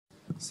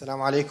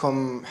Assalamu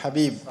alaikum,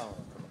 Habib.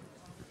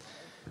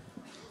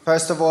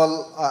 First of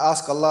all, I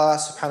ask Allah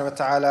subhanahu wa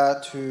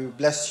ta'ala to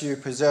bless you,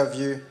 preserve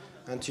you,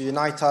 and to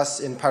unite us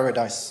in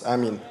paradise.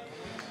 Ameen.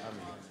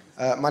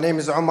 My name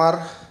is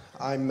Umar.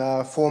 I'm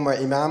a former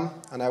Imam,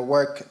 and I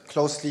work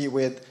closely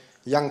with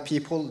young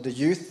people, the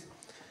youth,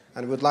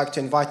 and would like to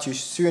invite you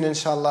soon,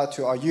 inshallah,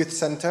 to our youth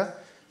center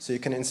so you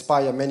can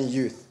inspire many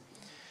youth.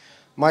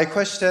 My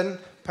question,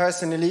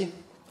 personally,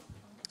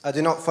 I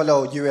do not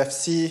follow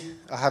UFC.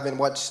 I haven't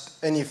watched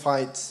any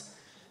fights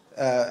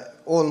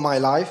all my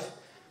life,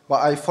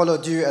 but I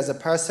followed you as a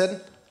person,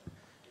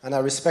 and I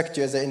respect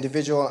you as an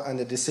individual and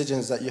the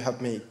decisions that you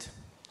have made.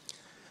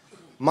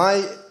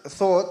 My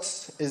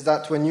thoughts is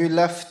that when you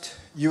left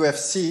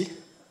UFC,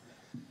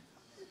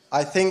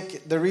 I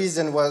think the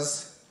reason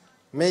was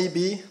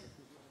maybe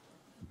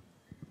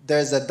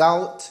there's a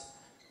doubt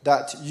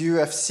that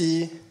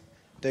UFC,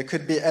 there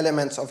could be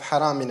elements of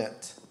haram in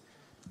it.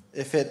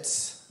 If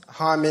it's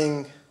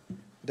harming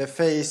the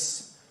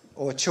face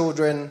or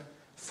children,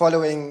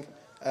 following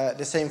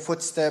the same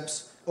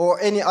footsteps, or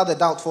any other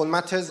doubtful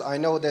matters. I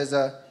know there's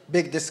a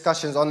big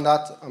discussions on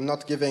that. I'm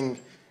not giving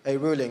a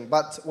ruling.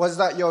 But was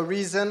that your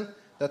reason,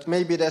 that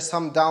maybe there's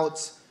some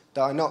doubts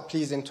that are not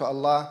pleasing to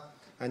Allah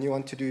and you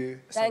want to do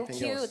something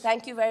else?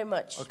 Thank you very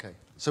much. Okay.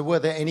 So were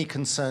there any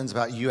concerns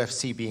about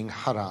UFC being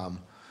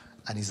haram,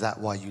 and is that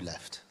why you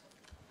left?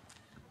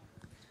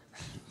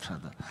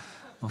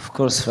 Of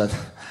course, but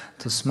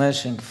to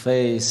smashing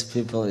face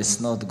people is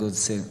not good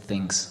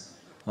things,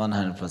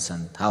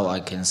 100%. How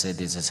I can say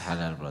this is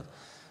halal, bro?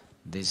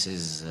 This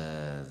is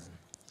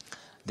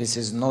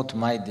not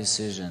my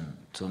decision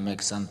to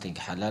make something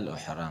halal or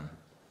haram.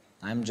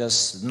 I'm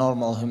just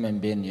normal human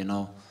being, you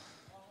know.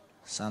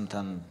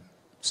 Sometimes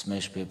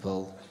smash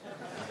people.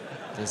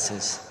 This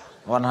is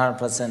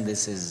 100%.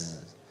 This is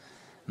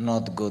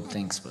not good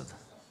things, but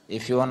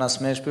if you wanna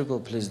smash people,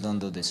 please don't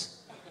do this.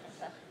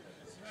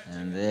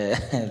 And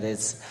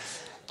that's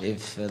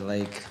if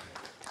like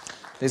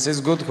this is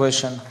good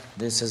question.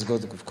 This is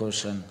good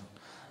question.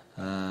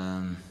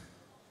 You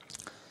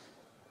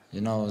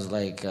know, it's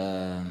like,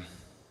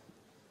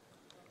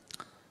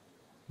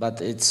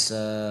 but it's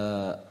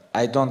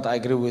I don't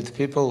agree with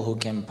people who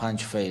can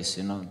punch face.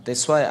 You know,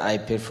 that's why I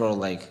prefer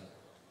like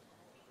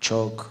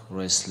choke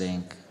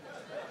wrestling.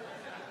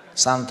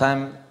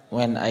 Sometimes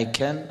when I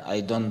can,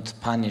 I don't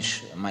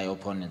punish my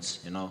opponents.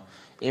 You know,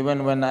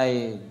 even when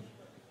I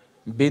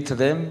beat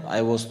them,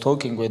 I was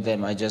talking with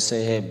them. I just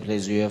say, hey,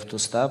 please, you have to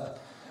stop.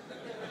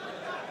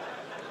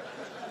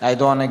 I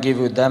don't want to give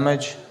you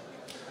damage.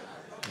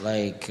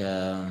 Like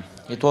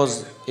it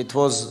was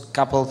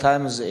couple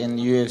times in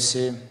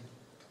UFC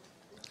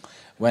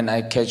when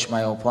I catch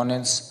my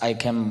opponents, I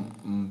can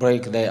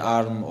break their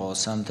arm or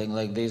something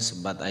like this.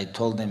 But I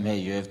told them, hey,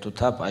 you have to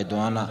tap. I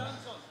don't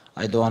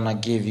wanna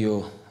give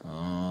you.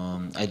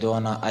 I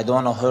don't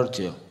wanna hurt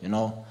you. You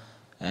know,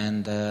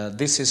 and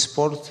this is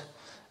sport.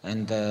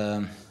 And,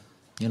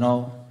 you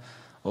know,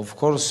 of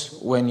course,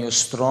 when you're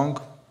strong,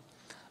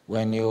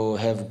 when you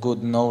have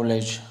good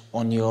knowledge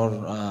on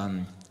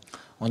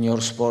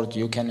your sport,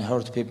 you can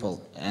hurt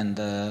people. And,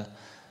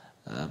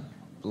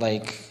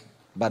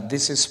 but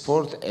this is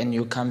sport, and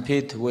you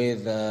compete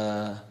with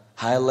a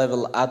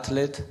high-level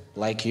athlete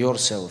like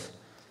yourself.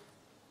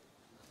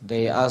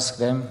 They ask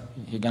them,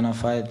 you're gonna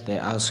fight, they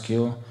ask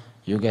you,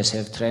 you guys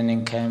have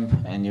training camp,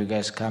 and you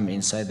guys come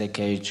inside the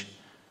cage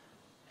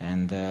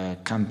and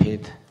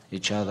compete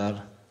each other.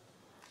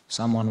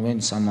 Someone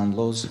wins, someone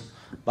lose.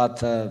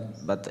 But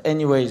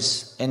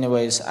anyways,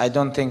 I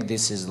don't think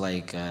this is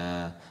like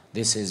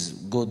this is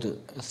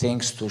good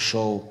things to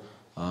show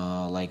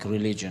like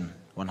religion.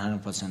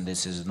 100%.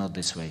 This is not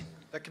this way.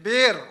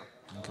 Takbir.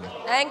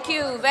 Thank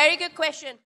you. Very good question.